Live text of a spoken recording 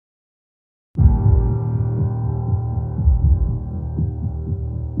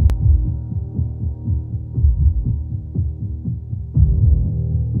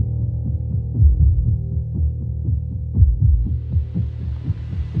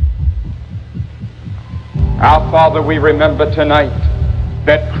Our Father, we remember tonight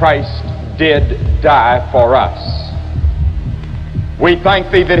that Christ did die for us. We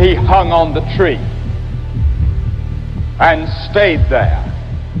thank Thee that He hung on the tree and stayed there,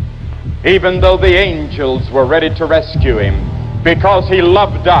 even though the angels were ready to rescue Him, because He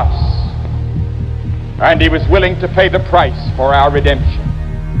loved us and He was willing to pay the price for our redemption.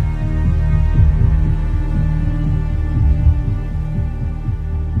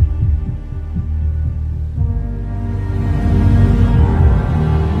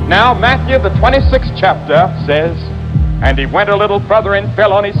 Now, Matthew, the 26th chapter says, "And he went a little further and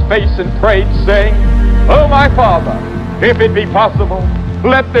fell on his face and prayed, saying, O my Father, if it be possible,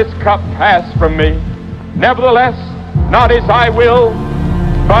 let this cup pass from me. Nevertheless, not as I will,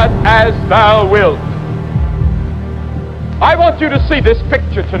 but as thou wilt." I want you to see this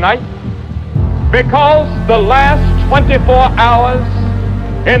picture tonight, because the last 24 hours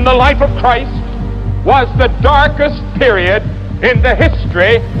in the life of Christ was the darkest period in the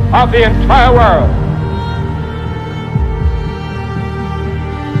history of the entire world.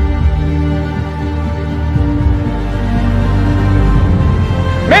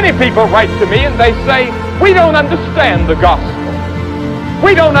 Many people write to me and they say, "We don't understand the gospel.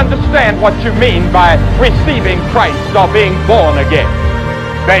 We don't understand what you mean by receiving Christ or being born again."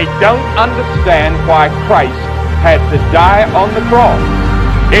 They don't understand why Christ had to die on the cross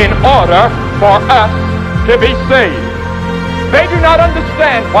in order for us to be saved. They do not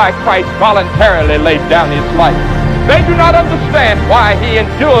understand why Christ voluntarily laid down His life. They do not understand why He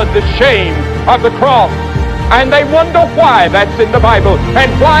endured the shame of the cross. And they wonder why that's in the Bible and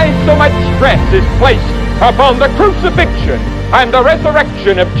why so much stress is placed upon the crucifixion and the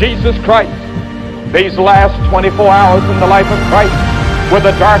resurrection of Jesus Christ. These last 24 hours in the life of Christ were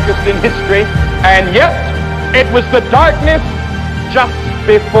the darkest in history, and yet it was the darkness just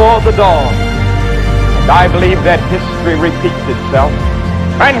before the dawn. And I believe that history repeats itself.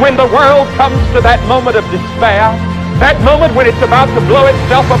 And when the world comes to that moment of despair, that moment when it's about to blow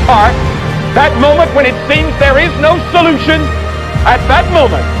itself apart, that moment when it seems there is no solution, at that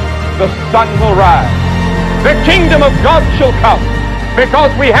moment the sun will rise. The kingdom of God shall come,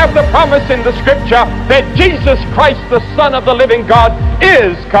 because we have the promise in the scripture that Jesus Christ, the Son of the living God,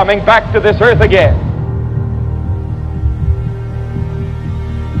 is coming back to this earth again.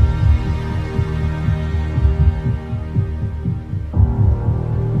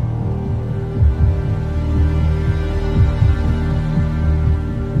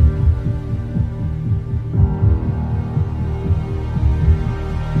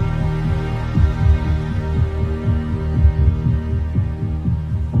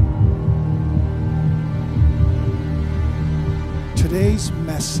 Today's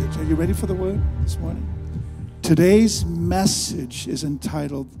message, are you ready for the word this morning? Today's message is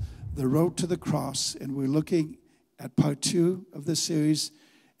entitled The Road to the Cross, and we're looking at part 2 of this series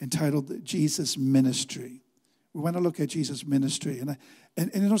entitled Jesus Ministry. We want to look at Jesus' ministry. And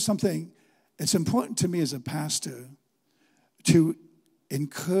you know something, it's important to me as a pastor to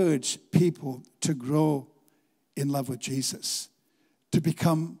encourage people to grow in love with Jesus, to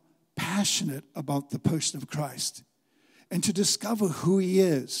become passionate about the person of Christ, and to discover who He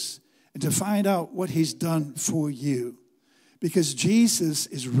is, and to find out what He's done for you. Because Jesus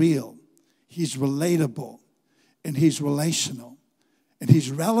is real, He's relatable, and He's relational, and He's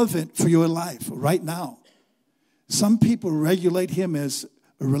relevant for your life right now. Some people regulate Him as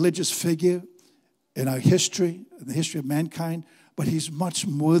a religious figure in our history, in the history of mankind, but He's much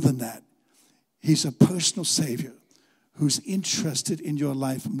more than that. He's a personal Savior who's interested in your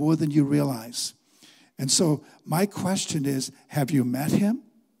life more than you realize. And so my question is, have you met Him?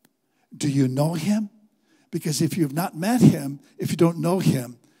 Do you know Him? Because if you've not met Him, if you don't know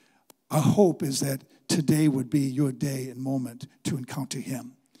Him, our hope is that today would be your day and moment to encounter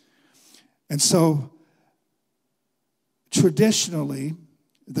Him. And so traditionally,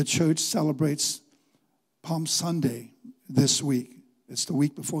 the church celebrates Palm Sunday this week. It's the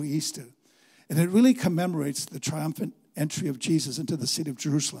week before Easter. And it really commemorates the triumphant entry of Jesus into the city of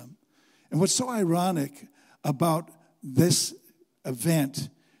Jerusalem. And what's so ironic about this event,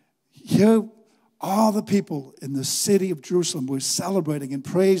 here all the people in the city of Jerusalem were celebrating and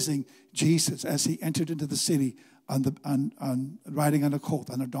praising Jesus as He entered into the city on riding on a colt,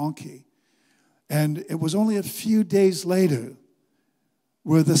 on a donkey. And it was only a few days later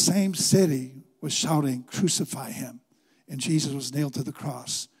where the same city was shouting, "Crucify Him." And Jesus was nailed to the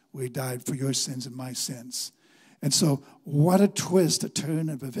cross where He died for your sins and my sins. And so what a twist, a turn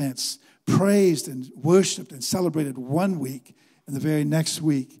of events. Praised and worshiped and celebrated one week, and the very next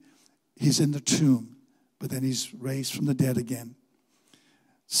week, He's in the tomb, but then He's raised from the dead again.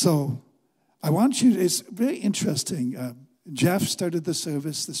 So I want you to, it's very interesting. Jeff started the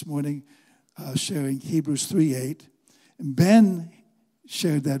service this morning sharing Hebrews 3:8. Ben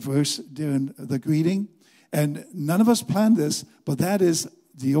shared that verse during the greeting. And none of us planned this, but that is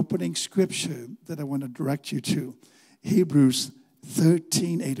the opening scripture that I want to direct you to. Hebrews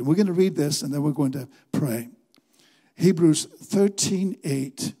 13:8. And we're going to read this, and then we're going to pray. Hebrews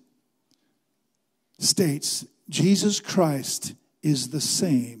 13:8 states, Jesus Christ is the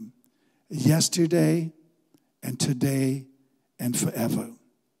same yesterday and today and forever.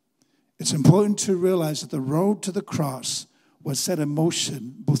 It's important to realize that the road to the cross was set in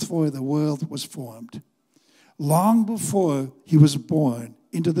motion before the world was formed. Long before he was born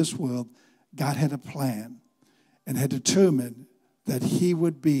into this world, God had a plan and had determined that he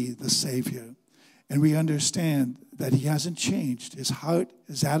would be the Savior. And we understand that he hasn't changed his heart,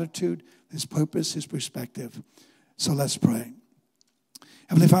 his attitude, his purpose, his perspective. So let's pray.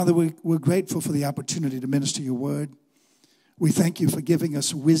 Heavenly Father, we're grateful for the opportunity to minister your word. We thank you for giving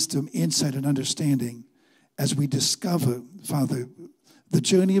us wisdom, insight, and understanding as we discover, Father, the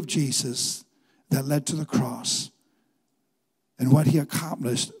journey of Jesus that led to the cross and what he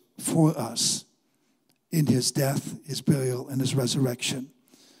accomplished for us in his death, his burial, and his resurrection.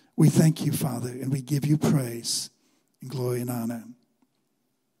 We thank you, Father, and we give you praise and glory and honor.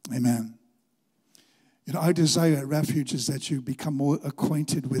 Amen. You know, our desire at Refuge is that you become more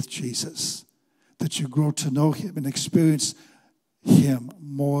acquainted with Jesus, that you grow to know him and experience him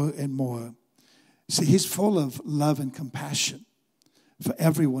more and more. See, he's full of love and compassion for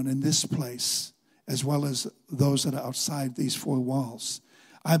everyone in this place, as well as those that are outside these four walls.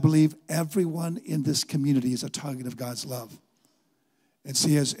 I believe everyone in this community is a target of God's love. And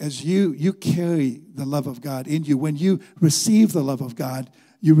see, as you carry the love of God in you, when you receive the love of God,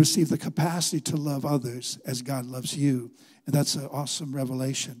 you receive the capacity to love others as God loves you. And that's an awesome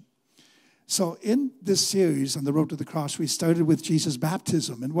revelation. So in this series on the road to the cross, we started with Jesus'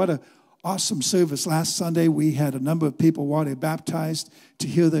 baptism. And what an awesome service. Last Sunday, we had a number of people water baptized to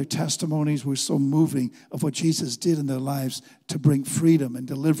hear their testimonies. Were so moving of what Jesus did in their lives to bring freedom and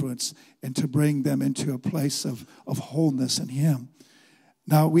deliverance and to bring them into a place of wholeness in him.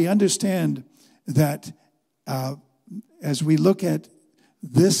 Now, we understand that as we look at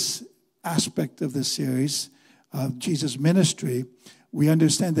this aspect of this series of Jesus' ministry, we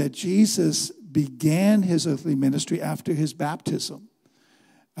understand that Jesus began his earthly ministry after his baptism.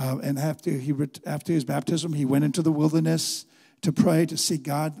 And after his baptism, he went into the wilderness to pray, to seek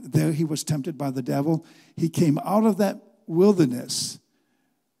God. There he was tempted by the devil. He came out of that wilderness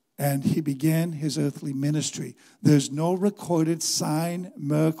and he began his earthly ministry. There's no recorded sign,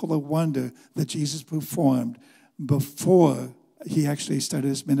 miracle, or wonder that Jesus performed before he actually started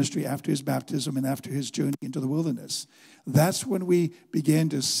his ministry after his baptism and after his journey into the wilderness. That's when we began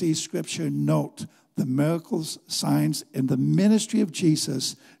to see Scripture note the miracles, signs, and the ministry of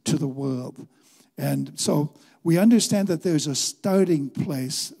Jesus to the world. And so we understand that there's a starting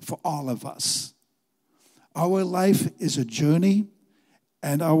place for all of us. Our life is a journey,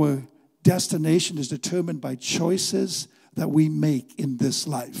 and our destination is determined by choices that we make in this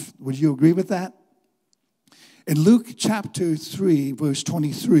life. Would you agree with that? In Luke chapter 3, verse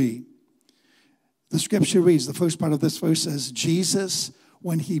 23, the scripture reads, the first part of this verse says, Jesus,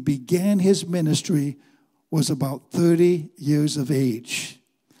 when he began his ministry, was about 30 years of age.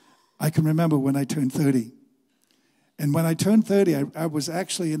 I can remember when I turned 30. And when I turned 30, I was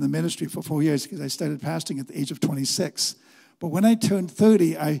actually in the ministry for 4 years because I started pastoring at the age of 26. But when I turned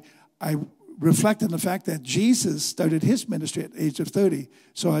 30, I reflected on the fact that Jesus started his ministry at the age of 30.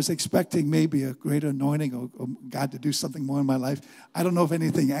 So I was expecting maybe a greater anointing or God to do something more in my life. I don't know if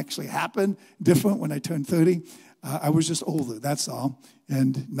anything actually happened different when I turned 30. I was just older, that's all.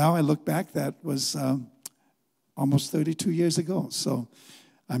 And now I look back, that was almost 32 years ago. So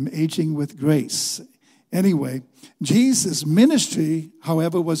I'm aging with grace. Anyway, Jesus' ministry,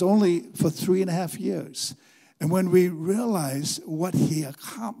 however, was only for 3.5 years. And when we realize what he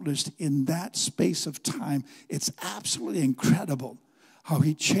accomplished in that space of time, it's absolutely incredible how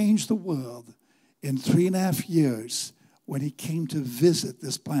he changed the world in 3.5 years when he came to visit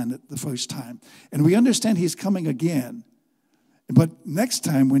this planet the first time. And we understand he's coming again. But next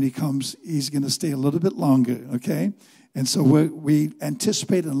time when he comes, he's going to stay a little bit longer, okay? And so we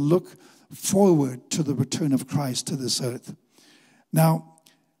anticipate and look forward to the return of Christ to this earth. Now,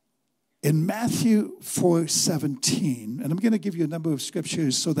 in Matthew 4:17, and I'm going to give you a number of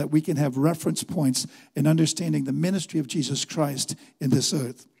scriptures so that we can have reference points in understanding the ministry of Jesus Christ in this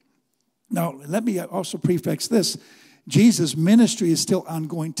earth. Now, let me also prefix this. Jesus' ministry is still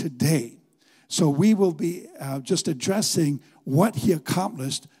ongoing today. So we will be just addressing what he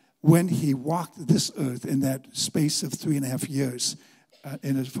accomplished when he walked this earth in that space of 3.5 years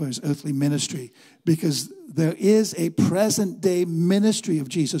for his earthly ministry, because there is a present-day ministry of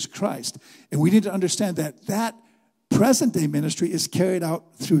Jesus Christ. And we need to understand that that present-day ministry is carried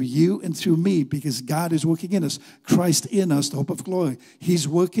out through you and through me, because God is working in us, Christ in us, the hope of glory. He's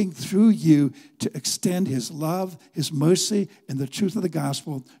working through you to extend his love, his mercy, and the truth of the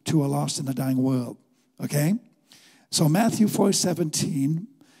gospel to a lost and a dying world. Okay? So Matthew 4:17,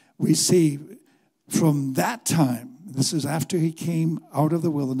 we see from that time, this is after he came out of the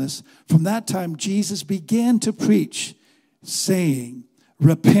wilderness, from that time Jesus began to preach, saying,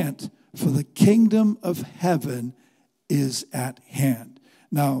 repent, for the kingdom of heaven is at hand.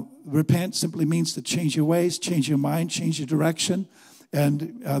 Now, repent simply means to change your ways, change your mind, change your direction.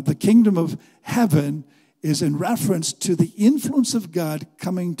 And the kingdom of heaven is in reference to the influence of God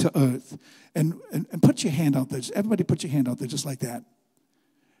coming to earth. And put your hand out there. Everybody put your hand out there just like that.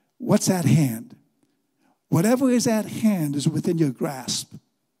 What's at hand? Whatever is at hand is within your grasp.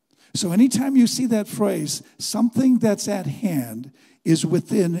 So anytime you see that phrase, something that's at hand is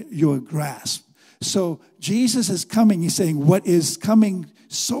within your grasp. So Jesus is coming. He's saying what is coming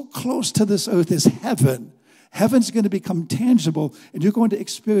so close to this earth is heaven. Heaven's going to become tangible, and you're going to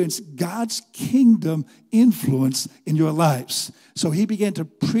experience God's kingdom influence in your lives. So he began to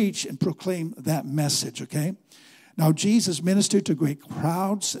preach and proclaim that message, okay? Now, Jesus ministered to great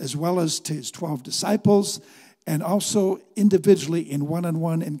crowds as well as to his 12 disciples, and also individually in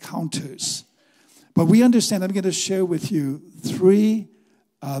one-on-one encounters. But we understand, I'm going to share with you 3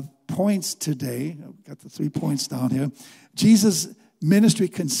 points today. I've got the 3 points down here. Jesus' ministry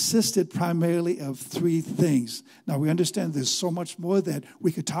consisted primarily of 3 things. Now, we understand there's so much more that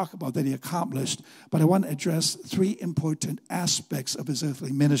we could talk about that he accomplished, but I want to address 3 important aspects of his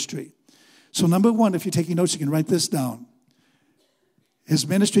earthly ministry. So number 1, if you're taking notes, you can write this down. His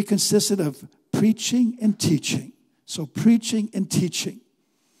ministry consisted of preaching and teaching. So preaching and teaching.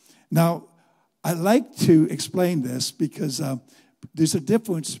 Now, I like to explain this because there's a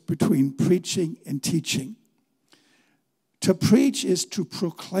difference between preaching and teaching. To preach is to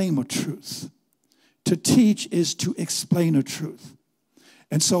proclaim a truth. To teach is to explain a truth.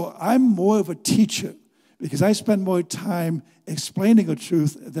 And so I'm more of a teacher because I spend more time explaining a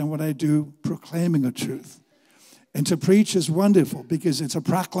truth than what I do proclaiming a truth. And to preach is wonderful because it's a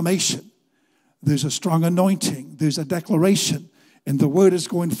proclamation. There's a strong anointing. There's a declaration. And the word is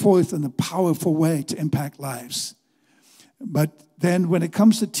going forth in a powerful way to impact lives. But then when it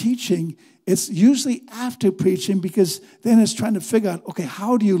comes to teaching, it's usually after preaching because then it's trying to figure out, okay,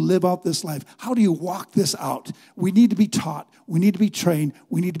 how do you live out this life? How do you walk this out? We need to be taught. We need to be trained.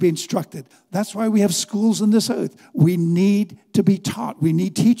 We need to be instructed. That's why we have schools on this earth. We need to be taught. We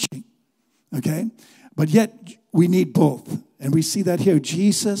need teaching, okay? But yet we need both. And we see that here.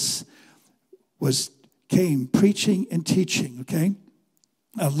 Jesus came preaching and teaching, okay?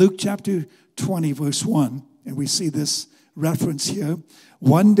 Luke chapter 20, verse 1, and we see this reference here.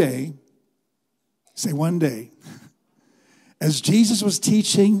 One day, say one day, as Jesus was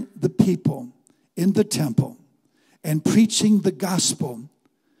teaching the people in the temple and preaching the gospel,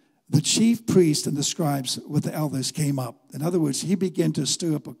 the chief priest and the scribes with the elders came up. In other words, he began to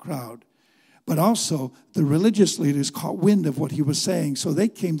stir up a crowd. But also, the religious leaders caught wind of what he was saying, so they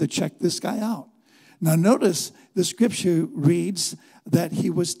came to check this guy out. Now, notice the scripture reads that he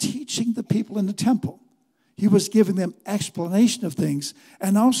was teaching the people in the temple. He was giving them explanation of things,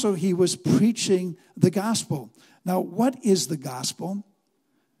 and also he was preaching the gospel. Now, what is the gospel?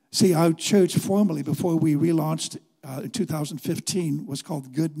 See, our church formerly, before we relaunched in 2015, was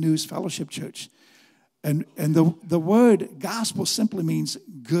called Good News Fellowship Church. And the word gospel simply means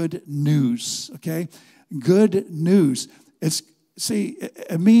good news, okay? Good news.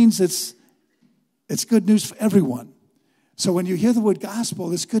 It means it's good news for everyone. So when you hear the word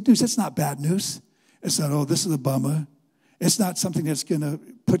gospel, it's good news. It's not bad news. It's not, oh, this is a bummer. It's not something that's going to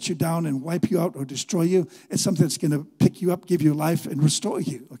put you down and wipe you out or destroy you. It's something that's going to pick you up, give you life, and restore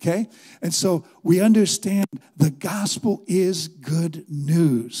you, okay? And so we understand the gospel is good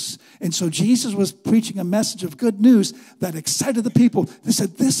news. And so Jesus was preaching a message of good news that excited the people. They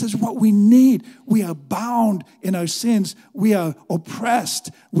said, this is what we need. We are bound in our sins. We are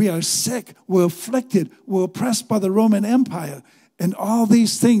oppressed. We are sick. We're afflicted. We're oppressed by the Roman Empire. And all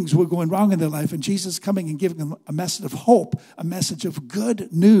these things were going wrong in their life. And Jesus coming and giving them a message of hope, a message of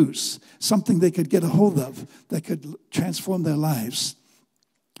good news, something they could get a hold of that could transform their lives.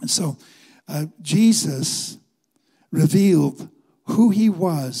 And so Jesus revealed who he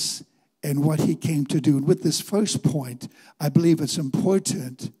was and what he came to do. And with this first point, I believe it's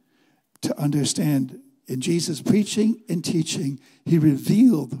important to understand in Jesus' preaching and teaching, he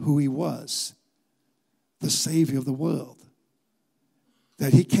revealed who he was, the Savior of the world,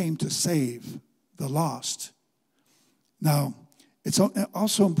 that he came to save the lost. Now, it's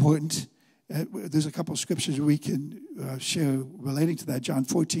also important, there's a couple of scriptures we can share relating to that. John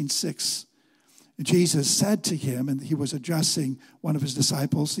 14:6. Jesus said to him, and he was addressing one of his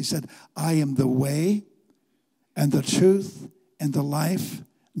disciples, he said, I am the way and the truth and the life.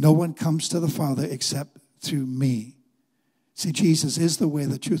 No one comes to the Father except through me. See, Jesus is the way,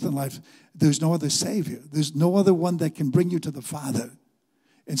 the truth, and life. There's no other Savior. There's no other one that can bring you to the Father.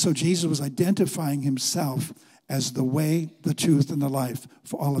 And so Jesus was identifying himself as the way, the truth, and the life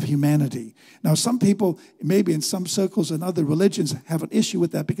for all of humanity. Now, some people, maybe in some circles and other religions, have an issue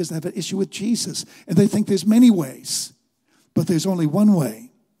with that because they have an issue with Jesus. And they think there's many ways, but there's only one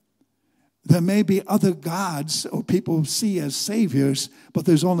way. There may be other gods or people see as saviors, but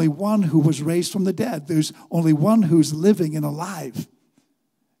there's only one who was raised from the dead. There's only one who's living and alive.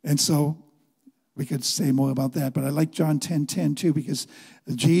 And so we could say more about that, but I like John 10:10 too, because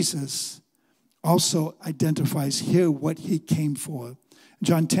Jesus also identifies here what he came for.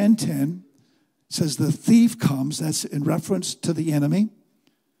 John 10:10 says the thief comes, that's in reference to the enemy,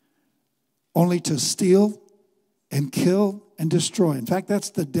 only to steal and kill and destroy. In fact,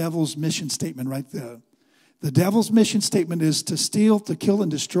 that's the devil's mission statement right there. The devil's mission statement is to steal, to kill, and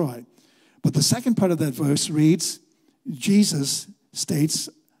destroy. But the second part of that verse reads, Jesus states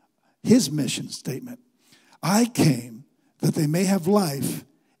his mission statement. I came that they may have life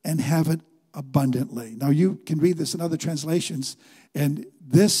and have it abundantly. Now, you can read this in other translations, and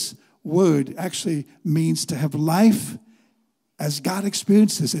this word actually means to have life as God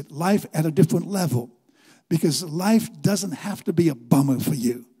experiences it, life at a different level. Because life doesn't have to be a bummer for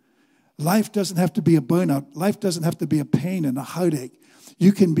you. Life doesn't have to be a burnout. Life doesn't have to be a pain and a heartache.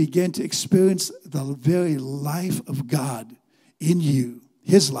 You can begin to experience the very life of God in you,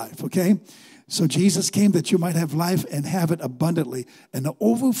 his life, okay? So Jesus came that you might have life and have it abundantly, an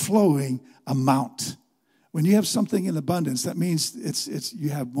overflowing amount. When you have something in abundance, that means it's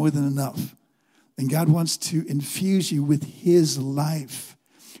you have more than enough. And God wants to infuse you with his life,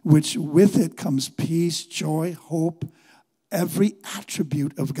 which with it comes peace, joy, hope. Every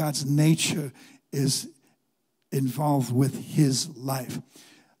attribute of God's nature is involved with his life.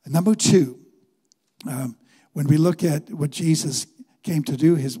 Number two, when we look at what Jesus came to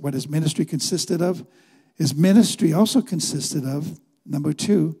do, what his ministry consisted of, his ministry also consisted of, number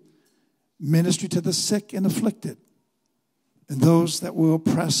two, ministry to the sick and afflicted and those that were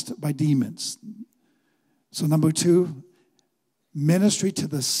oppressed by demons. So number two, ministry to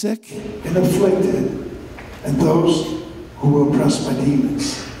the sick and afflicted and those who were oppressed by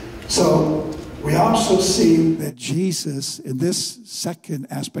demons. So we also see that Jesus, in this second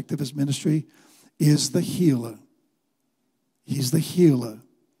aspect of his ministry, is the healer. He's the healer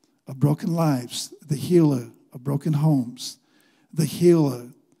of broken lives, the healer of broken homes, the healer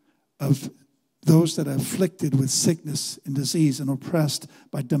of those that are afflicted with sickness and disease and oppressed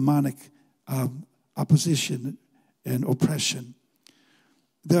by demonic opposition and oppression.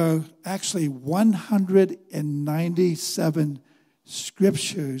 There are actually 197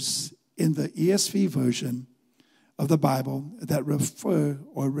 scriptures in the ESV version of the Bible that refer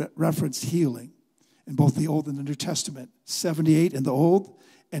or reference healing in both the Old and the New Testament. 78 in the Old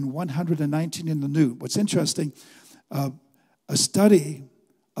and 119 in the New. What's interesting, a study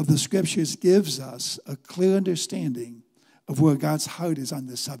of the scriptures gives us a clear understanding of where God's heart is on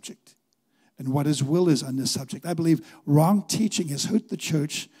this subject and what his will is on this subject. I believe wrong teaching has hurt the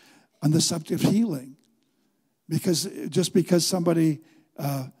church on the subject of healing. Because just because somebody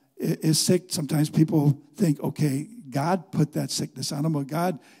is sick, sometimes people think, okay, God put that sickness on them, or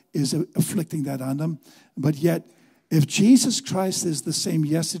God is afflicting that on them. But yet, if Jesus Christ is the same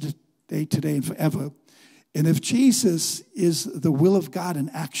yesterday, today, and forever, and if Jesus is the will of God in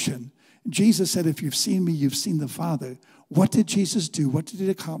action, Jesus said, if you've seen me, you've seen the Father. What did Jesus do? What did he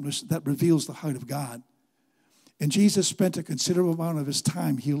accomplish that reveals the heart of God? And Jesus spent a considerable amount of his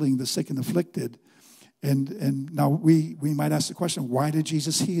time healing the sick and afflicted. And now we might ask the question, why did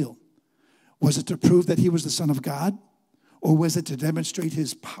Jesus heal? Was it to prove that he was the Son of God? Or was it to demonstrate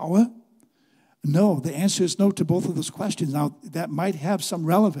his power? No, the answer is no to both of those questions. Now, that might have some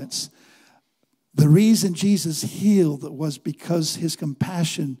relevance. The reason Jesus healed was because his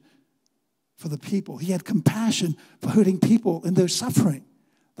compassion for the people. He had compassion for hurting people in their suffering.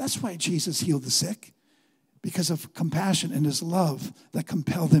 That's why Jesus healed the sick, because of compassion and his love that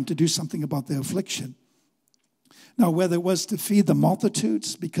compelled them to do something about their affliction. Now, whether it was to feed the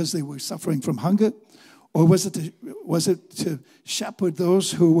multitudes because they were suffering from hunger, or was it to shepherd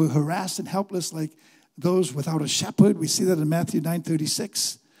those who were harassed and helpless, like those without a shepherd. We see that in Matthew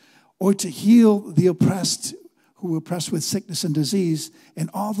 9:36. Or to heal the oppressed who were oppressed with sickness and disease. In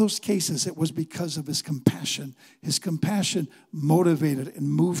all those cases, it was because of his compassion. His compassion motivated and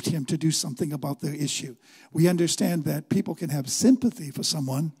moved him to do something about their issue. We understand that people can have sympathy for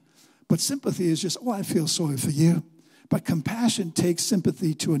someone, but sympathy is just, oh, I feel sorry for you. But compassion takes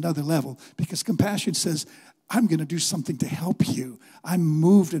sympathy to another level, because compassion says, I'm going to do something to help you. I'm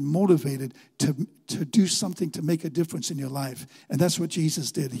moved and motivated to do something to make a difference in your life. And that's what Jesus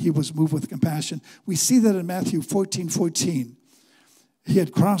did. He was moved with compassion. We see that in Matthew 14:14. He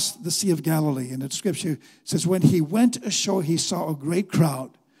had crossed the Sea of Galilee, and the scripture says, when he went ashore, he saw a great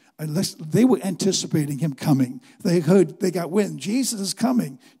crowd. Unless they were anticipating him coming. They got wind. Jesus is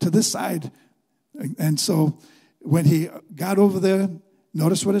coming to this side. And so when he got over there,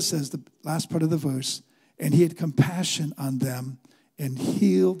 notice what it says, the last part of the verse. And he had compassion on them and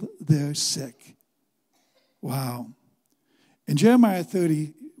healed their sick. Wow. In Jeremiah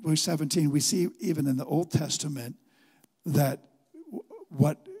 30, verse 17, we see even in the Old Testament that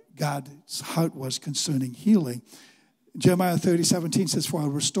what God's heart was concerning healing. Jeremiah 30:17 says, for I will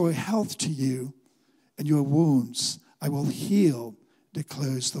restore health to you, and your wounds I will heal,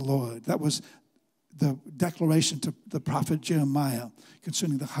 declares the Lord. That was the declaration to the prophet Jeremiah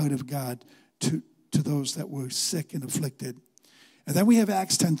concerning the heart of God to those that were sick and afflicted. And then we have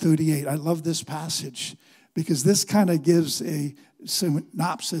Acts 10:38. I love this passage because this kind of gives a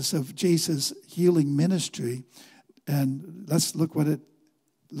synopsis of Jesus' healing ministry. And let's look at it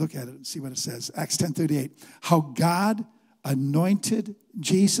and see what it says. Acts 10:38. How God anointed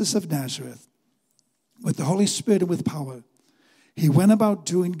Jesus of Nazareth with the Holy Spirit and with power. He went about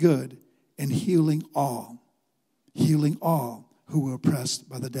doing good and healing all who were oppressed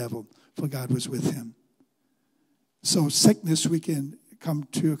by the devil, for God was with him. So sickness, we can come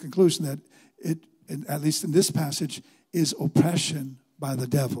to a conclusion that it, at least in this passage, is oppression by the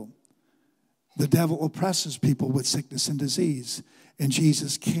devil. The devil oppresses people with sickness and disease, and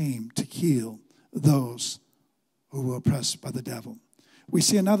Jesus came to heal those who were oppressed by the devil. We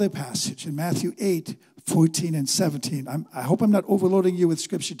see another passage in Matthew 8:14 and 17. I hope I'm not overloading you with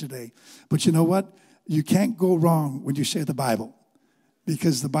scripture today, but you know what? You can't go wrong when you share the Bible,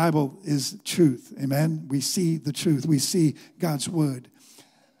 because the Bible is truth. Amen? We see the truth. We see God's word.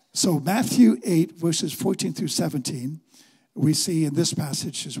 So Matthew 8, verses 14 through 17, we see in this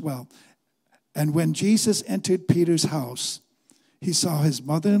passage as well. And when Jesus entered Peter's house, he saw his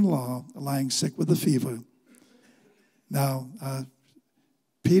mother-in-law lying sick with a fever. Now,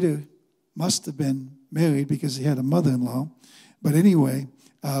 Peter must have been married because he had a mother-in-law. But anyway,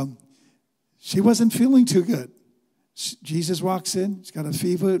 she wasn't feeling too good. Jesus walks in, she's got a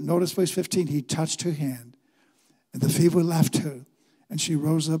fever. Notice verse 15, he touched her hand, and the fever left her, and she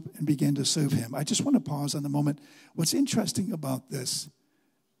rose up and began to serve him. I just want to pause on a moment. What's interesting about this,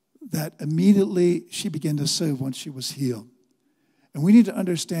 that immediately she began to serve once she was healed. And we need to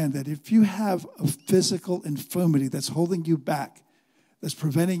understand that if you have a physical infirmity that's holding you back, that's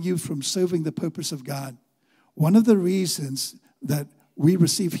preventing you from serving the purpose of God, one of the reasons that we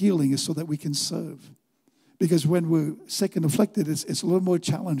receive healing is so that we can serve. Because when we're sick and afflicted, it's a little more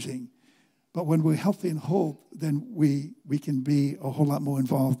challenging. But when we're healthy and whole, then we can be a whole lot more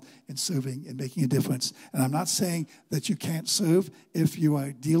involved in serving and making a difference. And I'm not saying that you can't serve if you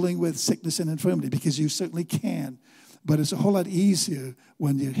are dealing with sickness and infirmity, because you certainly can. But it's a whole lot easier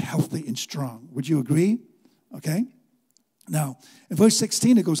when you're healthy and strong. Would you agree? Okay? Now, in verse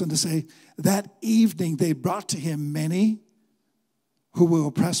 16, it goes on to say, that evening they brought to him many who were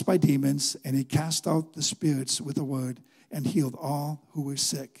oppressed by demons, and he cast out the spirits with a word and healed all who were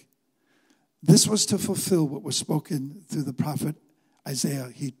sick. This was to fulfill what was spoken through the prophet Isaiah.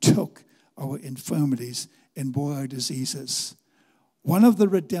 He took our infirmities and bore our diseases. One of the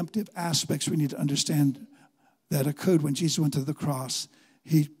redemptive aspects we need to understand that occurred when Jesus went to the cross,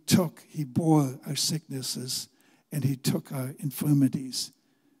 he bore our sicknesses, and he took our infirmities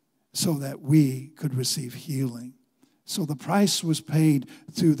so that we could receive healing. So the price was paid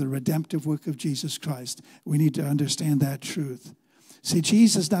through the redemptive work of Jesus Christ. We need to understand that truth. See,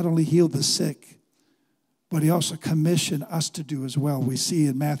 Jesus not only healed the sick, but he also commissioned us to do as well. We see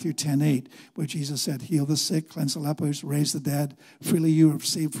in Matthew 10:8, where Jesus said, heal the sick, cleanse the lepers, raise the dead, freely you have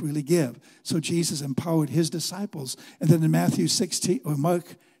received, freely give. So Jesus empowered his disciples. And then in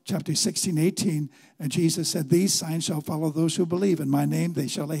Mark chapter 16:18, and Jesus said, these signs shall follow those who believe. In my name they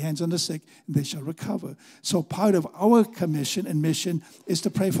shall lay hands on the sick, and they shall recover. So part of our commission and mission is to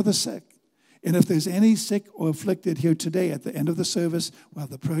pray for the sick. And if there's any sick or afflicted here today, at the end of the service, we'll have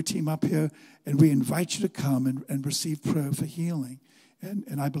the prayer team up here, and we invite you to come and receive prayer for healing.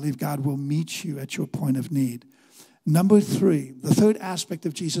 And I believe God will meet you at your point of need. Number 3, the third aspect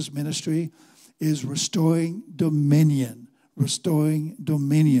of Jesus' ministry is restoring dominion. Restoring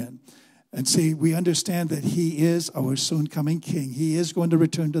dominion. And see, we understand that he is our soon-coming king. He is going to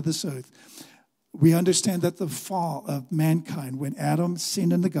return to this earth. We understand that the fall of mankind, when Adam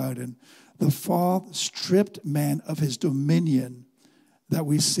sinned in the garden, the fall stripped man of his dominion that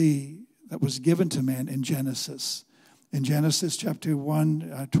we see that was given to man in Genesis. In Genesis chapter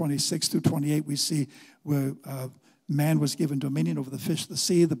 1, 26 through 28, we see where man was given dominion over the fish of the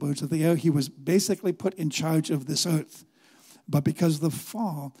sea, the birds of the air. He was basically put in charge of this earth. But because of the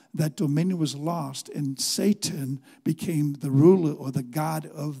fall, that dominion was lost, and Satan became the ruler or the god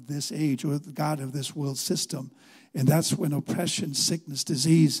of this age or the god of this world system. And that's when oppression, sickness,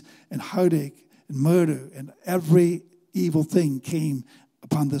 disease, and heartache, and murder, and every evil thing came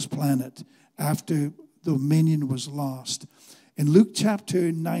upon this planet after dominion was lost. In Luke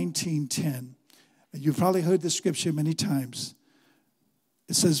chapter 19:10, you've probably heard this scripture many times.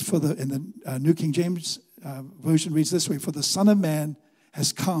 It says, in the New King James version reads this way, "For the Son of Man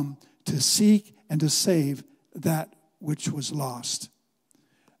has come to seek and to save that which was lost."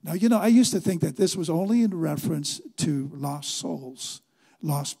 Now, I used to think that this was only in reference to lost souls,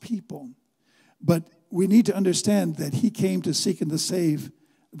 lost people. But we need to understand that he came to seek and to save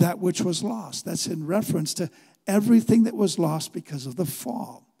that which was lost. That's in reference to everything that was lost because of the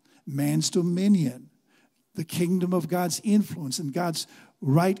fall. Man's dominion, the kingdom of God's influence, and God's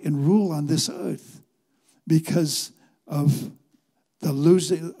right and rule on this earth. Because of the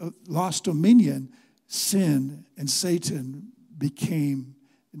lost dominion, sin and Satan became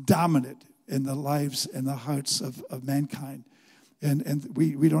dominant in the lives and the hearts of mankind. And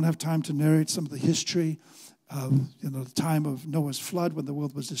we don't have time to narrate some of the history of the time of Noah's flood when the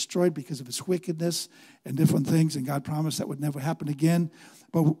world was destroyed because of its wickedness and different things, and God promised that would never happen again.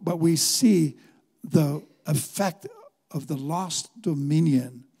 But we see the effect of the lost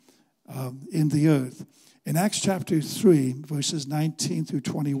dominion in the earth. In Acts chapter 3, verses 19 through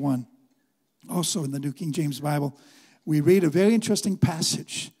 21, also in the New King James Bible, we read a very interesting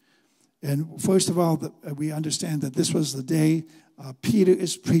passage. And first of all, we understand that this was the day Peter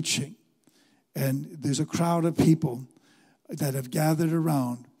is preaching. And there's a crowd of people that have gathered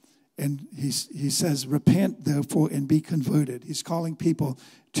around. And he says, "Repent, therefore, and be converted." He's calling people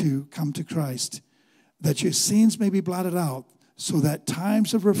to come to Christ, that your sins may be blotted out, so that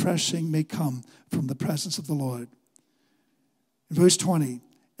times of refreshing may come from the presence of the Lord. In verse 20,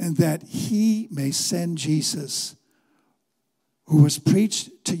 "And that he may send Jesus, who was preached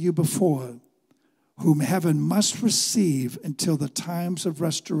to you before, whom heaven must receive until the times of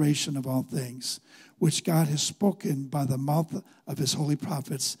restoration of all things, which God has spoken by the mouth of his holy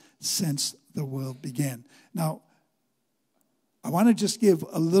prophets since the world began." Now, I want to just give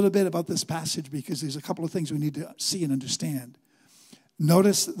a little bit about this passage because there's a couple of things we need to see and understand.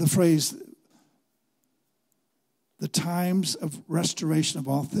 Notice the phrase, the times of restoration of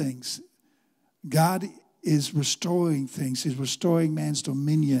all things. God is restoring things. He's restoring man's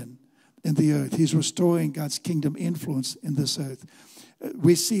dominion in the earth. He's restoring God's kingdom influence in this earth.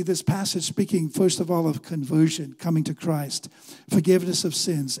 We see this passage speaking, first of all, of conversion, coming to Christ, forgiveness of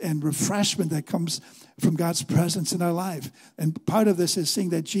sins, and refreshment that comes from God's presence in our life. And part of this is seeing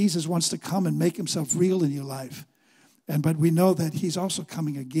that Jesus wants to come and make himself real in your life. But we know that he's also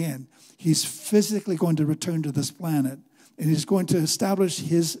coming again. He's physically going to return to this planet. And he's going to establish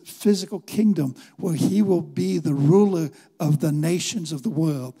his physical kingdom where he will be the ruler of the nations of the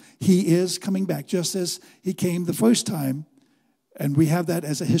world. He is coming back just as he came the first time. And we have that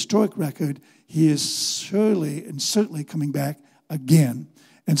as a historic record. He is surely and certainly coming back again.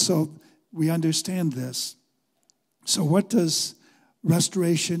 And so we understand this. So what does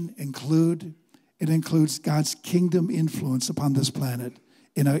restoration include? It includes God's kingdom influence upon this planet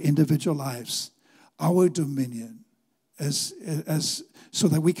in our individual lives, our dominion, as so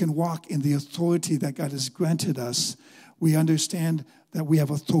that we can walk in the authority that God has granted us. We understand that we have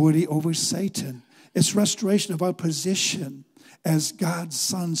authority over Satan. It's restoration of our position as God's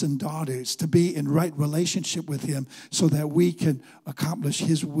sons and daughters to be in right relationship with him so that we can accomplish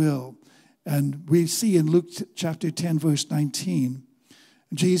his will. And we see in Luke chapter 10, verse 19,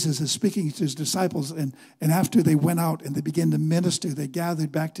 Jesus is speaking to his disciples, and after they went out and they began to minister, they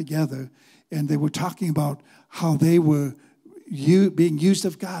gathered back together, and they were talking about how they were being used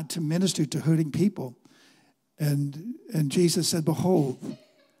of God to minister to hurting people. And Jesus said, "Behold,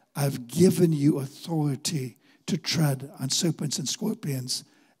 I've given you authority to tread on serpents and scorpions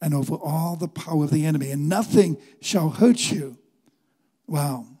and over all the power of the enemy, and nothing shall hurt you."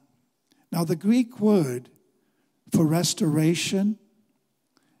 Wow. Now, the Greek word for restoration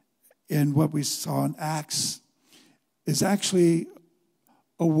in what we saw in Acts is actually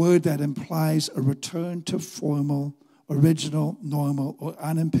a word that implies a return to formal, original, normal, or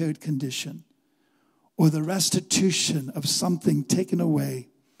unimpaired condition, or the restitution of something taken away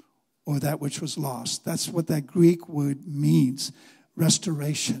or that which was lost. That's what that Greek word means,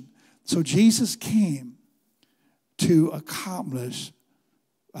 restoration. So Jesus came to accomplish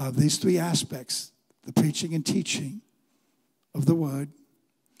these three aspects: the preaching and teaching of the word,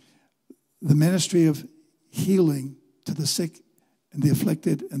 the ministry of healing to the sick and the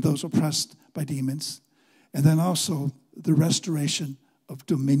afflicted and those oppressed by demons, and then also the restoration of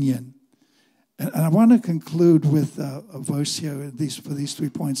dominion. And I want to conclude with a verse here for these 3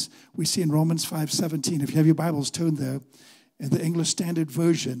 points. We see in Romans 5:17. If you have your Bibles, turn there. In the English Standard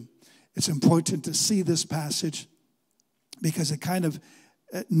Version, it's important to see this passage because it kind of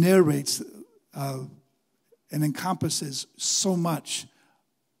narrates and encompasses so much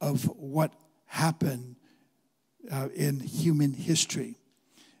of what happened in human history.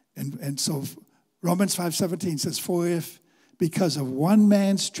 And so Romans 5:17 says, "For if because of one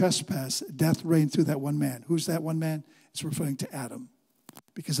man's trespass, death reigned through that one man." Who's that one man? It's referring to Adam.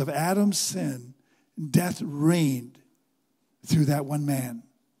 Because of Adam's sin, death reigned through that one man.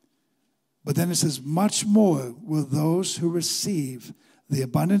 But then it says, "Much more will those who receive the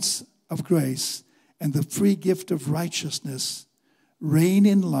abundance of grace and the free gift of righteousness reign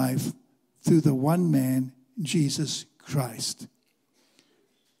in life through the one man, Jesus Christ."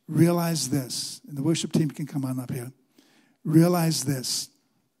 Realize this, and the worship team can come on up here. Realize this,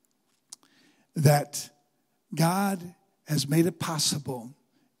 that God has made it possible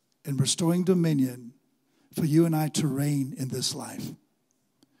in restoring dominion for you and I to reign in this life,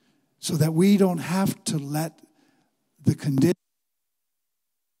 so that we don't have to let the condition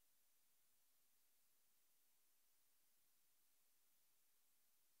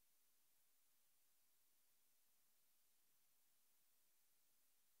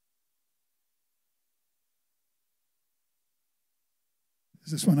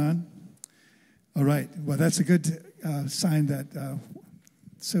Is this one on? All right. Well, that's a good sign that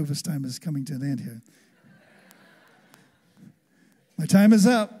service time is coming to an end here. My time is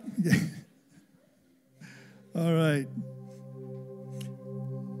up. All right.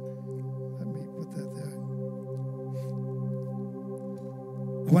 Let me put that there.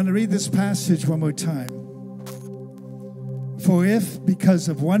 I want to read this passage one more time. "For if, because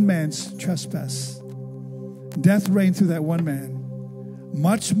of one man's trespass, death reigned through that one man,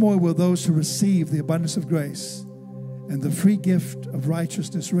 much more will those who receive the abundance of grace and the free gift of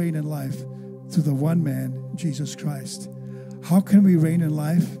righteousness reign in life through the one man, Jesus Christ." How can we reign in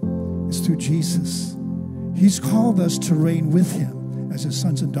life? It's through Jesus. He's called us to reign with him as his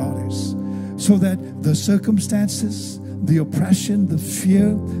sons and daughters, so that the circumstances, the oppression, the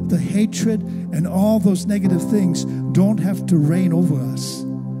fear, the hatred, and all those negative things don't have to reign over us,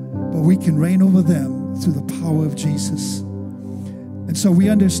 but we can reign over them through the power of Jesus. And so we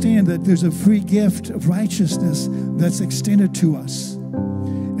understand that there's a free gift of righteousness that's extended to us.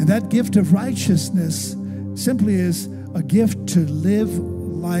 And that gift of righteousness simply is a gift to live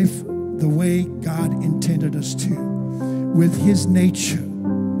life the way God intended us to, with his nature,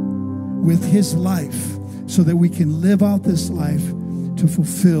 with his life, so that we can live out this life to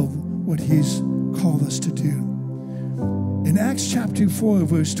fulfill what he's called us to do. In Acts chapter 4,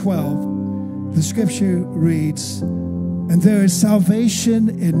 verse 12, the scripture reads, "And there is salvation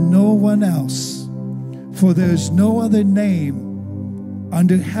in no one else, for there is no other name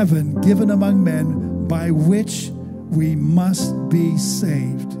under heaven given among men by which we must be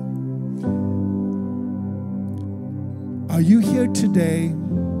saved." Are you here today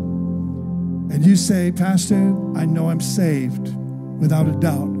and you say, "Pastor, I know I'm saved without a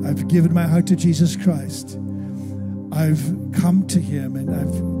doubt. I've given my heart to Jesus Christ. I've come to him and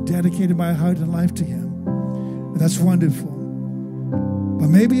I've dedicated my heart and life to him." That's wonderful. But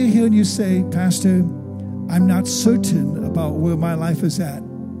maybe you're here and you say, "Pastor, I'm not certain about where my life is at.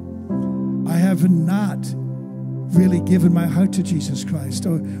 I have not really given my heart to Jesus Christ."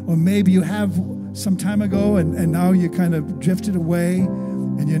 Or maybe you have some time ago and now you kind of drifted away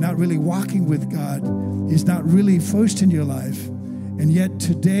and you're not really walking with God. He's not really first in your life. And yet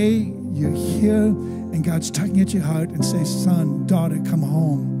today you're here and God's tugging at your heart and says, "Son, daughter, come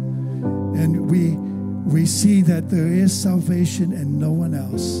home." And we see that there is salvation in no one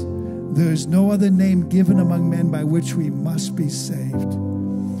else. There is no other name given among men by which we must be saved.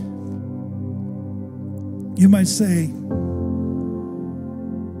 You might say,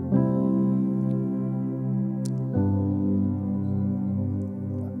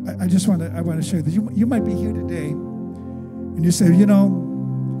 I want to share that. You might be here today and you say,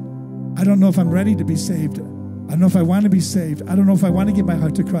 I don't know if I'm ready to be saved. I don't know if I want to be saved. I don't know if I want to give my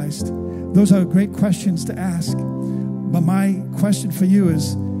heart to Christ. Those are great questions to ask. But my question for you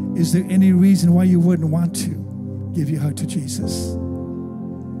is there any reason why you wouldn't want to give your heart to Jesus?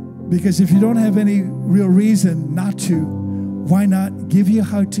 Because if you don't have any real reason not to, why not give your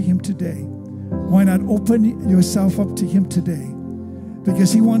heart to Him today? Why not open yourself up to Him today?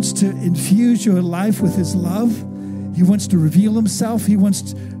 Because He wants to infuse your life with His love. He wants to reveal Himself. He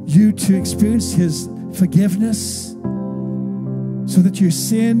wants you to experience His forgiveness so that your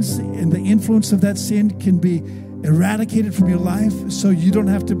sins and the influence of that sin can be eradicated from your life, so you don't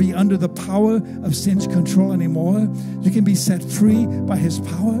have to be under the power of sin's control anymore. You can be set free by His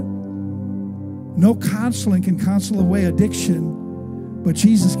power. No counseling can counsel away addiction, but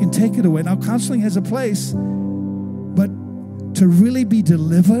Jesus can take it away. Now, counseling has a place, but to really be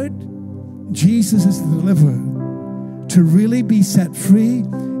delivered, Jesus is the deliverer. To really be set free,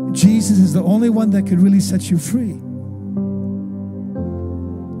 Jesus is the only one that can really set you free.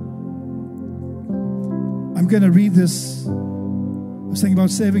 I'm going to read this. I was thinking about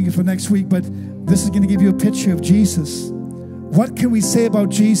saving it for next week, but this is going to give you a picture of Jesus. What can we say about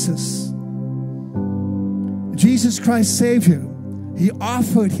Jesus? Jesus Christ, Savior. He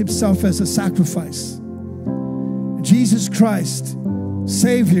offered Himself as a sacrifice. Jesus Christ,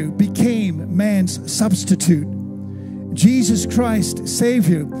 Savior, became man's substitute. Jesus Christ,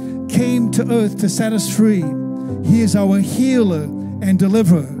 Savior, came to earth to set us free. He is our healer and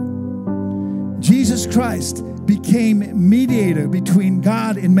deliverer. Jesus Christ became mediator between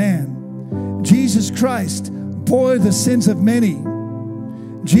God and man. Jesus Christ bore the sins of many.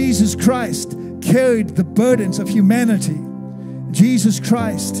 Jesus Christ carried the burdens of humanity. Jesus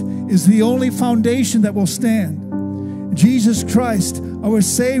Christ is the only foundation that will stand. Jesus Christ, our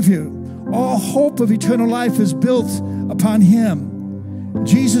Savior, all hope of eternal life is built upon Him.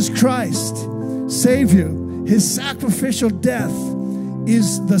 Jesus Christ, Savior, His sacrificial death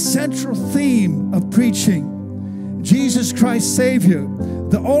is the central theme of preaching. Jesus Christ, Savior,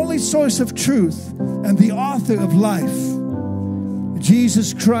 the only source of truth and the author of life.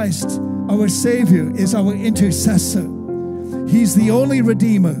 Jesus Christ, our Savior, is our intercessor. He's the only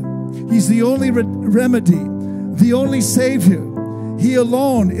Redeemer. He's the only remedy, the only Savior. He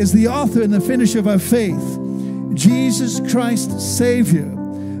alone is the author and the finisher of our faith. Jesus Christ, Savior.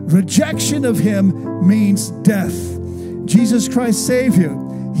 Rejection of Him means death. Jesus Christ, Savior.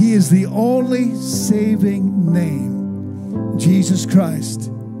 He is the only saving name. Jesus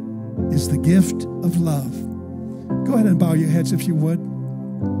Christ is the gift of love. Go ahead and bow your heads if you would.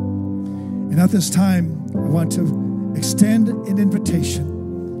 And at this time, I want to extend an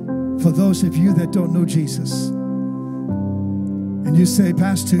invitation for those of you that don't know Jesus. And you say,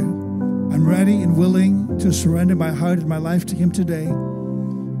 Pastor, I'm ready and willing to surrender my heart and my life to Him today,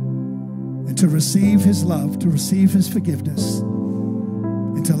 and to receive His love, to receive His forgiveness,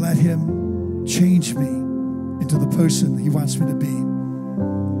 and to let Him change me into the person He wants me to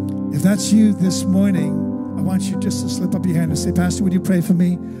be. If that's you this morning, I want you just to slip up your hand and say, Pastor, would you pray for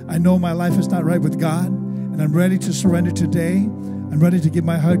me? I know my life is not right with God, and I'm ready to surrender today. I'm ready to give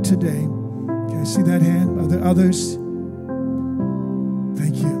my heart today. Okay, see that hand? Are there others?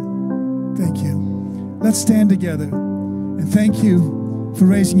 Thank you. Thank you. Let's stand together. And thank you for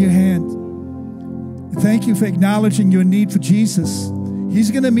raising your hand. And thank you for acknowledging your need for Jesus. He's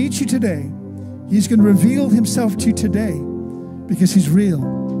going to meet you today. He's going to reveal Himself to you today because He's real.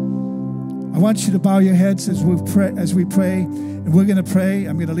 I want you to bow your heads as we pray. And we're going to pray.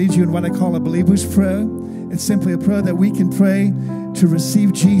 I'm going to lead you in what I call a believer's prayer. It's simply a prayer that we can pray to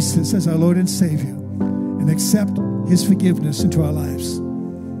receive Jesus as our Lord and Savior and accept His forgiveness into our lives.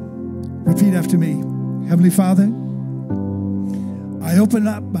 Repeat after me. Heavenly Father, I open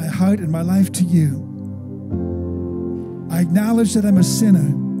up my heart and my life to You. I acknowledge that I'm a sinner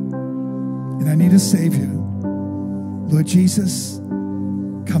and I need a Savior. Lord Jesus,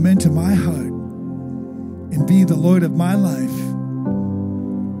 come into my heart and be the Lord of my life.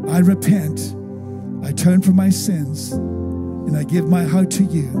 I repent. I turn from my sins and I give my heart to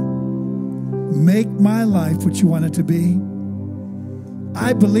You. Make my life what You want it to be.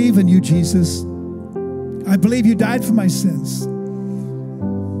 I believe in You, Jesus. I believe You died for my sins.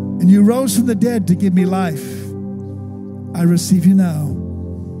 And You rose from the dead to give me life. I receive You now.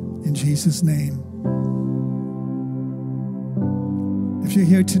 In Jesus' name. If you're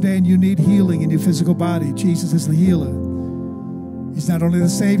here today and you need healing in your physical body, Jesus is the healer. He's not only the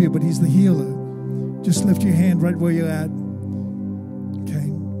Savior, but He's the healer. Just lift your hand right where you're at. Okay?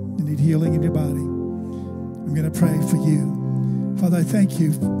 You need healing in your body. I'm going to pray for you. Father, I thank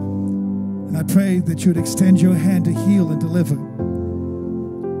You. And I pray that You would extend Your hand to heal and deliver.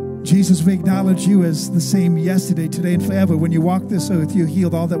 Jesus, we acknowledge you as the same yesterday, today, and forever. When you walked this earth, you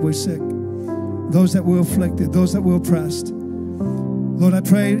healed all that were sick, those that were afflicted, those that were oppressed. Lord, I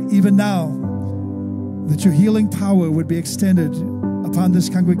pray even now that your healing power would be extended upon this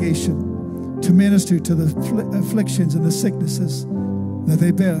congregation to minister to the afflictions and the sicknesses that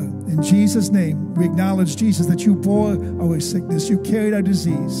they bear. In Jesus' name, we acknowledge, Jesus, that you bore our sickness. You carried our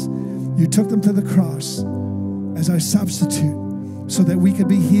disease. You took them to the cross as our substitute so that we could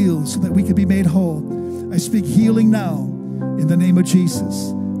be healed, so that we could be made whole. I speak healing now in the name of Jesus.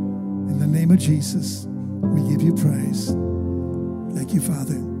 In the name of Jesus, we give you praise. Thank you,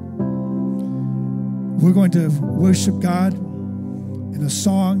 Father. We're going to worship God in a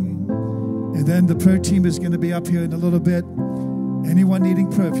song, and then the prayer team is going to be up here in a little bit. Anyone needing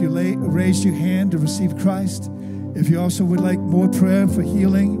prayer, if you raise your hand to receive Christ, if you also would like more prayer for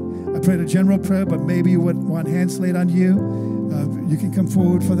healing, I prayed a general prayer, but maybe you would want hands laid on you. You can come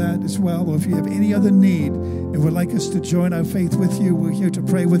forward for that as well. Or if you have any other need and would like us to join our faith with you, we're here to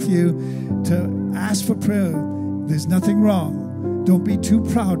pray with you, to ask for prayer. There's nothing wrong. Don't be too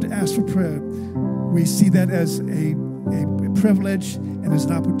proud to ask for prayer. We see that as a privilege and as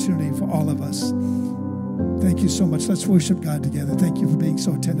an opportunity for all of us. Thank you so much. Let's worship God together. Thank you for being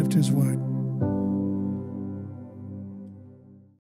so attentive to his word.